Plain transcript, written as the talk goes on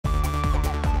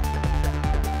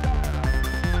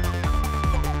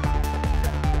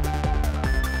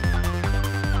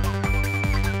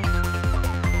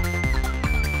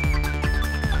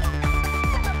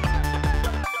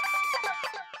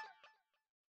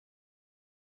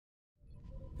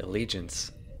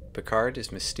Allegiance. Picard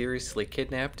is mysteriously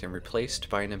kidnapped and replaced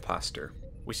by an imposter.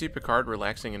 We see Picard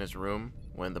relaxing in his room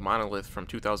when the monolith from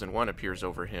 2001 appears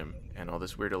over him, and all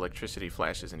this weird electricity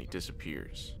flashes and he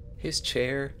disappears. His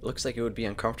chair looks like it would be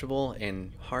uncomfortable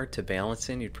and hard to balance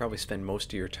in. You'd probably spend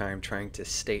most of your time trying to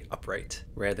stay upright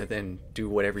rather than do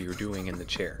whatever you're doing in the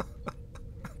chair.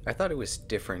 I thought it was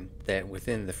different that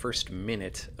within the first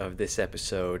minute of this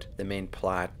episode, the main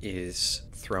plot is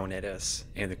thrown at us,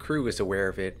 and the crew is aware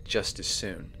of it just as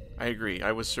soon. I agree.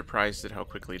 I was surprised at how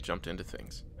quickly it jumped into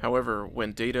things. However,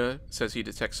 when Data says he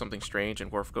detects something strange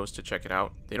and Worf goes to check it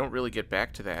out, they don't really get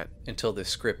back to that until the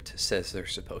script says they're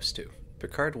supposed to.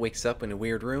 Picard wakes up in a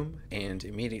weird room and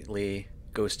immediately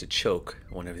goes to choke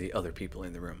one of the other people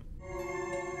in the room.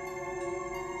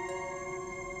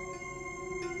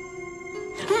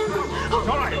 It's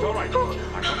all right.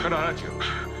 I'm not gonna hurt you.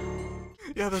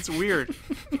 Yeah, that's weird.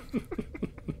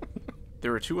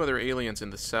 There are two other aliens in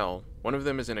the cell. One of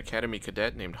them is an Academy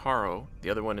cadet named Haro. The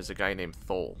other one is a guy named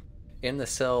Thol. In the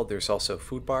cell, there's also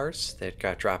food bars that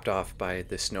got dropped off by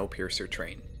the Snowpiercer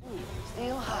train.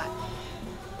 Still hot.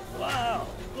 Wow,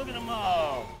 look at them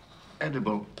all.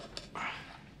 Edible.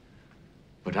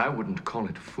 But I wouldn't call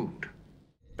it food.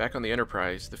 Back on the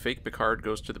Enterprise, the fake Picard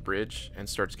goes to the bridge and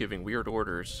starts giving weird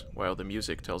orders while the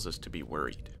music tells us to be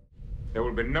worried. There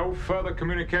will be no further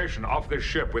communication off this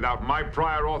ship without my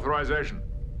prior authorization.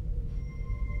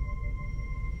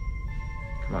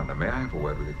 Come on, now, may I have a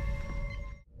word with you?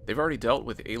 They've already dealt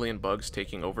with alien bugs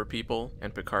taking over people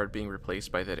and Picard being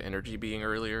replaced by that energy being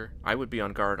earlier. I would be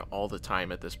on guard all the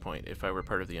time at this point if I were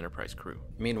part of the Enterprise crew.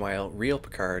 Meanwhile, real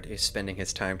Picard is spending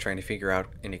his time trying to figure out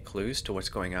any clues to what's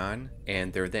going on,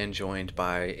 and they're then joined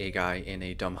by a guy in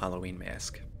a dumb Halloween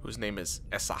mask. Whose name is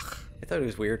Esach. I thought it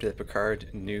was weird that Picard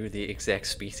knew the exact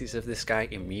species of this guy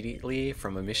immediately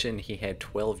from a mission he had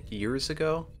 12 years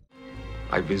ago.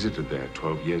 I visited there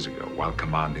 12 years ago while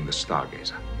commanding the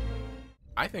Stargazer.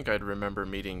 I think I'd remember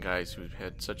meeting guys who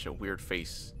had such a weird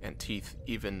face and teeth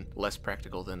even less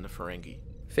practical than the Ferengi.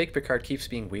 Fake Picard keeps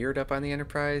being weird up on the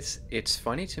Enterprise. It's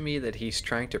funny to me that he's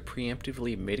trying to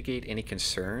preemptively mitigate any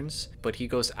concerns, but he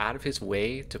goes out of his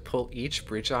way to pull each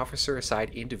bridge officer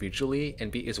aside individually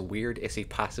and be as weird as he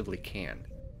possibly can.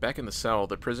 Back in the cell,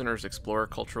 the prisoners explore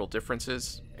cultural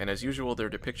differences, and as usual their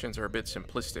depictions are a bit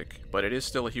simplistic, but it is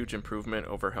still a huge improvement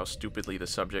over how stupidly the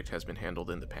subject has been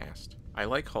handled in the past. I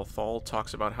like how Thal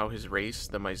talks about how his race,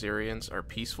 the Miserians, are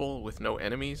peaceful with no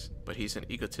enemies, but he's an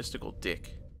egotistical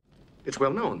dick. It's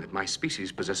well known that my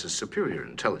species possesses superior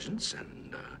intelligence,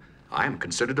 and I am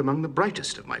considered among the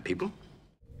brightest of my people.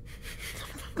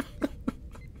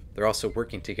 They're also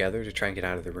working together to try and get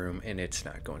out of the room, and it's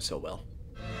not going so well.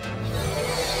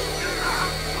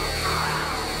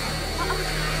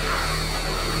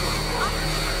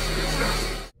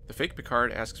 The fake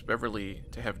Picard asks Beverly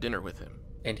to have dinner with him.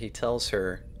 And he tells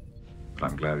her,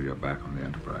 I'm glad you're back on the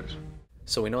Enterprise.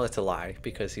 So we know that's a lie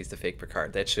because he's the fake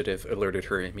Picard. That should have alerted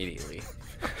her immediately.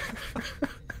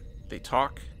 They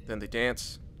talk, then they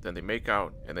dance, then they make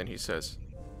out, and then he says,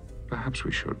 Perhaps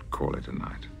we should call it a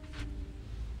night.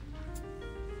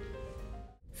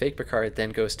 Fake Picard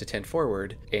then goes to 10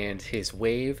 forward, and his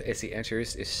wave as he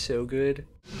enters is so good.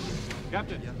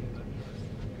 Captain.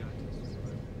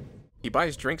 He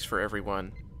buys drinks for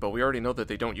everyone, but we already know that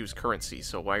they don't use currency,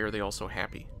 so why are they all so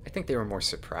happy? I think they were more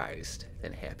surprised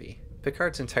than happy.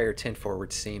 Picard's entire 10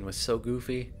 forward scene was so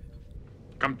goofy.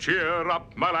 Come cheer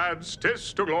up, my lads,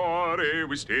 'tis to glory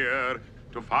we steer,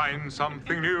 to find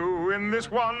something new in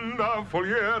this wonderful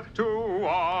year, to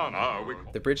honor we...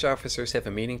 The bridge officers have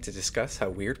a meeting to discuss how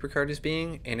weird Picard is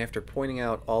being, and after pointing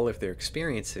out all of their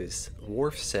experiences,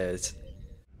 Worf says,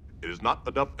 It is not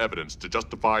enough evidence to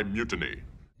justify mutiny.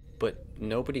 But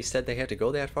nobody said they had to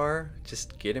go that far?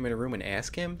 Just get him in a room and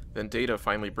ask him? Then Data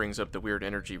finally brings up the weird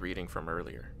energy reading from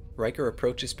earlier. Riker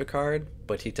approaches Picard,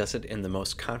 but he does it in the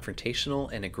most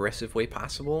confrontational and aggressive way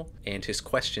possible, and his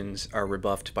questions are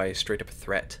rebuffed by a straight-up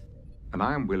threat. And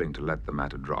I am willing to let the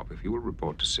matter drop if you will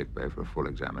report to sickbay for a full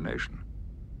examination.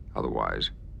 Otherwise,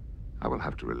 I will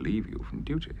have to relieve you from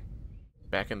duty.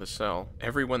 Back in the cell,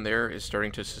 everyone there is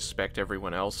starting to suspect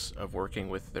everyone else of working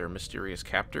with their mysterious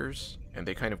captors, and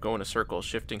they kind of go in a circle,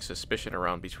 shifting suspicion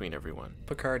around between everyone.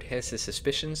 Picard has his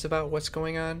suspicions about what's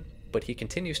going on, but he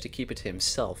continues to keep it to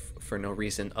himself for no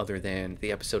reason other than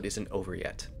the episode isn't over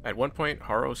yet. At one point,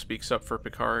 Haro speaks up for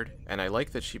Picard, and I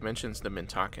like that she mentions the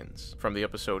Mintakans from the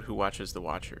episode Who Watches the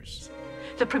Watchers.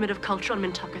 The primitive culture on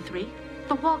Mintaka 3,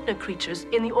 the Wagner creatures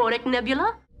in the Auric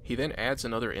Nebula. He then adds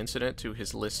another incident to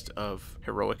his list of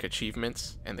heroic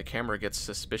achievements, and the camera gets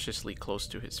suspiciously close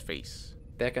to his face.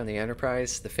 Back on the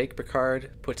Enterprise, the fake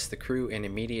Picard puts the crew in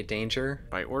immediate danger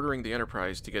by ordering the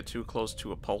Enterprise to get too close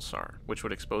to a pulsar, which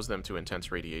would expose them to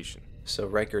intense radiation. So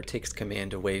Riker takes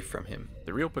command away from him.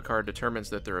 The real Picard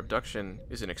determines that their abduction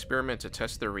is an experiment to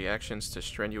test their reactions to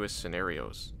strenuous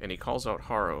scenarios, and he calls out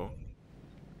Haro.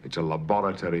 It's a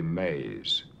laboratory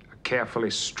maze, a carefully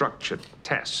structured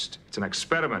test. It's an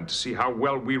experiment to see how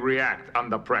well we react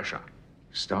under pressure.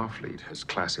 Starfleet has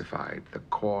classified the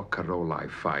core Caroli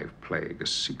 5 plague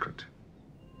as secret.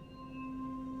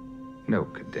 No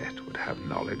cadet would have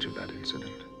knowledge of that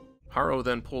incident. Haro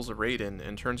then pulls a Raiden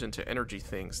and turns into energy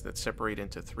things that separate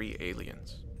into 3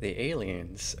 aliens. The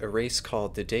aliens, a race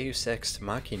called the Deus Ex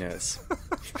Machinas,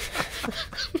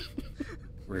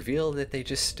 reveal that they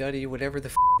just study whatever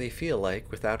the they feel like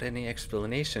without any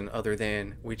explanation other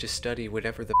than we just study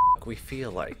whatever the we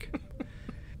feel like.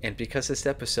 And because this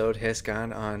episode has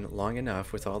gone on long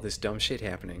enough with all this dumb shit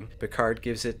happening, Picard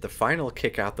gives it the final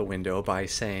kick out the window by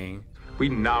saying, "We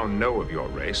now know of your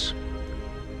race,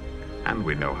 and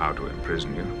we know how to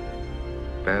imprison you.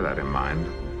 Bear that in mind.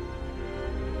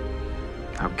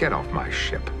 Now get off my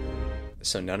ship."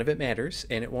 So none of it matters,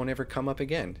 and it won't ever come up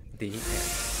again. The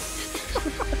end.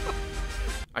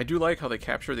 I do like how they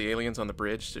capture the aliens on the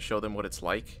bridge to show them what it's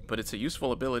like, but it's a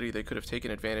useful ability they could have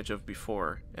taken advantage of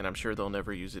before, and I'm sure they'll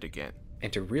never use it again.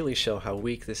 And to really show how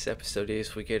weak this episode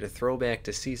is, we get a throwback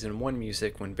to Season 1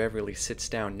 music when Beverly sits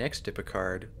down next to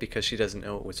Picard because she doesn't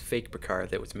know it was fake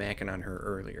Picard that was macking on her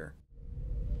earlier.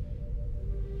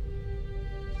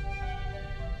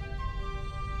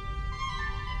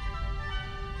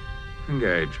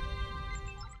 Engage.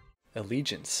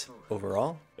 Allegiance.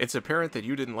 Overall, It's apparent that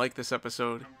you didn't like this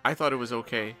episode. I thought it was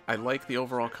okay. I like the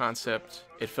overall concept.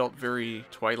 It felt very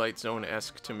Twilight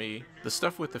Zone-esque to me. The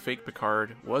stuff with the fake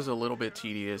Picard was a little bit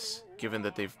tedious, given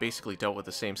that they've basically dealt with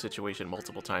the same situation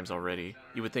multiple times already.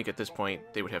 You would think at this point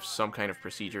they would have some kind of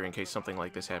procedure in case something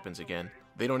like this happens again.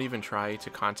 They don't even try to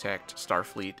contact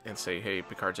Starfleet and say, hey,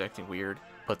 Picard's acting weird.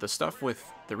 But the stuff with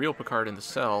the real Picard in the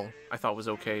cell, I thought was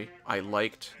okay. I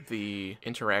liked the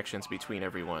interactions between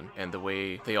everyone and the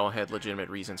way they all had legitimate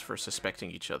reasons for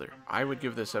suspecting each other. I would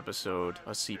give this episode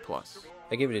a C+.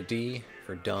 I give it a D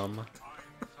for dumb.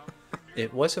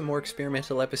 It was a more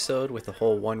experimental episode with the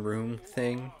whole one-room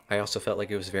thing. I also felt like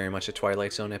it was very much a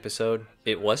Twilight Zone episode.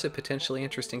 It was a potentially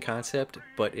interesting concept,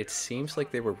 but it seems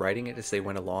like they were writing it as they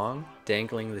went along,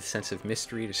 dangling the sense of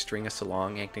mystery to string us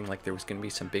along, acting like there was going to be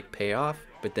some big payoff,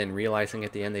 but then realizing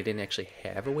at the end they didn't actually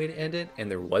have a way to end it, and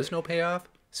there was no payoff.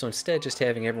 So instead, just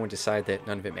having everyone decide that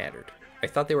none of it mattered. I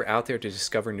thought they were out there to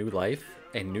discover new life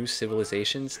and new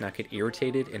civilizations, not get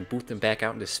irritated and boot them back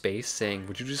out into space, saying,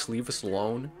 would you just leave us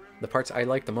alone? The parts I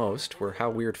liked the most were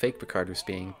how weird fake Picard was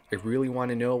being. I really want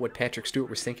to know what Patrick Stewart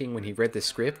was thinking when he read the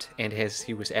script and as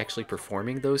he was actually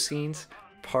performing those scenes.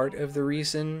 Part of the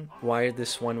reason why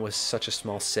this one was such a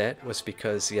small set was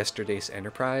because yesterday's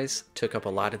Enterprise took up a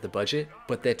lot of the budget,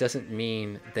 but that doesn't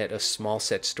mean that a small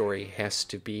set story has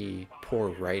to be poor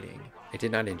writing. I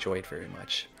did not enjoy it very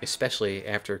much, especially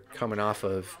after coming off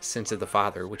of Sins of the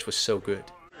Father, which was so good.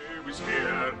 We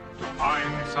steer to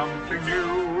find something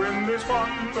new in this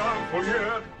wonderful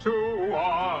year. To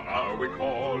honor we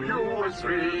call you as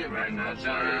free men as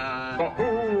free, for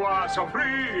who are so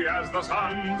free as the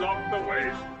sons of the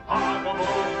waves. On the boat,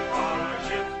 on a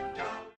ship.